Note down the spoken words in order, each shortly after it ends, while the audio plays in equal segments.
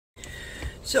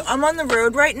So I'm on the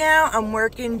road right now. I'm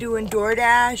working doing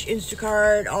DoorDash,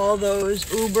 Instacart, all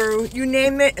those, Uber, you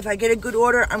name it. If I get a good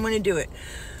order, I'm gonna do it.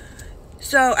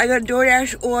 So I got a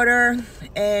DoorDash order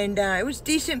and it was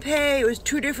decent pay. It was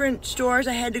 2 different stores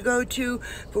I had to go to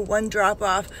for one drop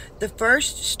off. The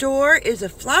first store is a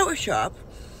flower shop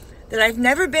that I've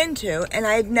never been to, and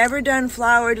I've never done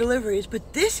flower deliveries,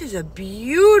 but this is a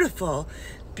beautiful,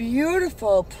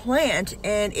 beautiful plant,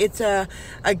 and it's a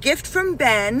gift from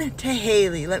Ben to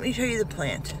Haley. Let me show you the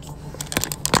plant.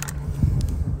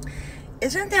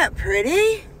 Isn't that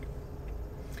pretty?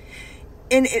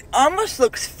 And it almost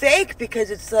looks fake because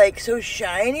it's like so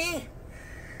shiny.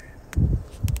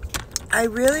 I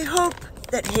really hope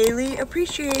that Haley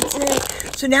appreciates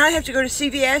it. So now I have to go to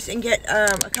CVS and get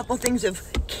a couple things of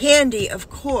candy, of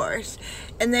course,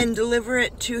 and then deliver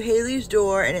it to Haley's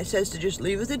door, and it says to just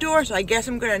leave it at the door, so I guess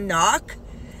I'm gonna knock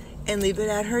and leave it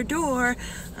at her door.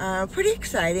 Pretty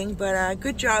exciting, but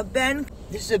good job, Ben.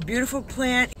 This is a beautiful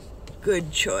plant.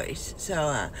 Good choice.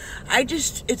 So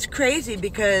it's crazy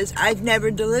because I've never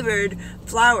delivered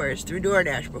flowers through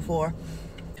DoorDash before.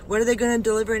 What are they going to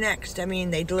deliver next? I mean,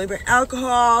 they deliver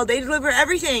alcohol, they deliver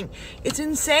everything. It's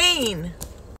insane.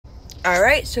 All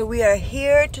right, so we are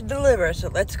here to deliver, so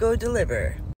let's go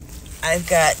deliver. I've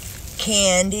got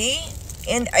candy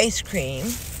and ice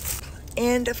cream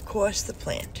and, of course, the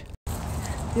plant.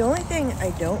 The only thing I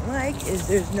don't like is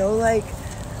there's no, like,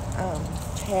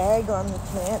 tag on the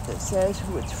plant that says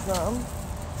who it's from.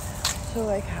 So,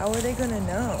 like, how are they going to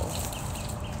know?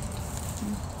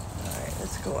 All right,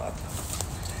 let's go up.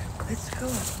 Let's go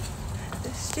up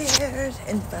the stairs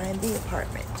and find the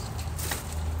apartment.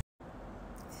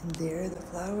 And there the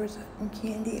flowers and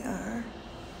candy are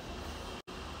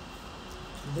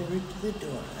delivered to the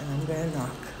door, and I'm gonna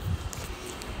knock.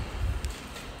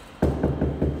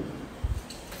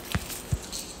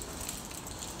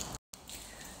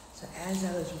 So as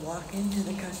I was walking to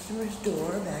the customer's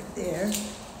door back there,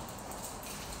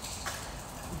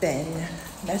 Ben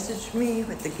messaged me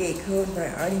with the gate code, but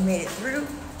I already made it through,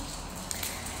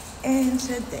 and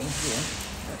said thank you.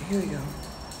 So here we go.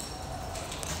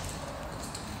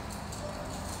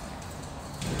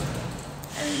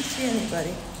 I didn't see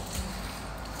anybody.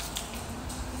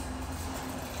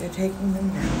 They're taking them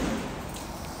down.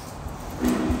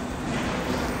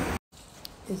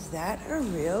 Is that a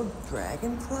real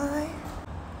dragonfly?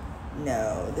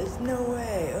 No, there's no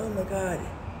way. Oh my God.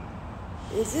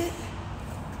 Is it?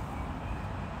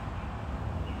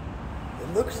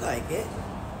 It looks like it.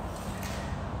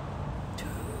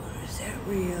 Dude, is that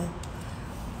real?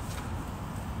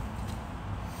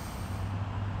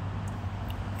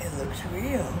 It looks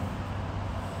real.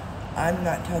 I'm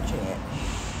not touching it,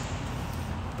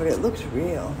 but it looks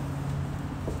real.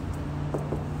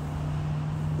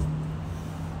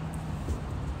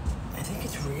 I think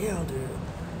it's real, dude.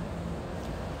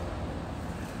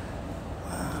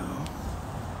 Wow.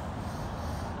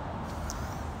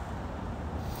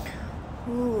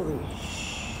 Holy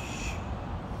sh!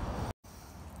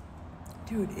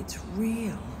 Dude, it's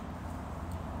real.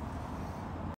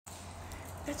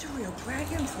 That's a real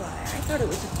dragonfly. I thought it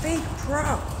was a fake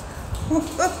prop.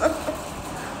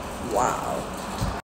 Wow.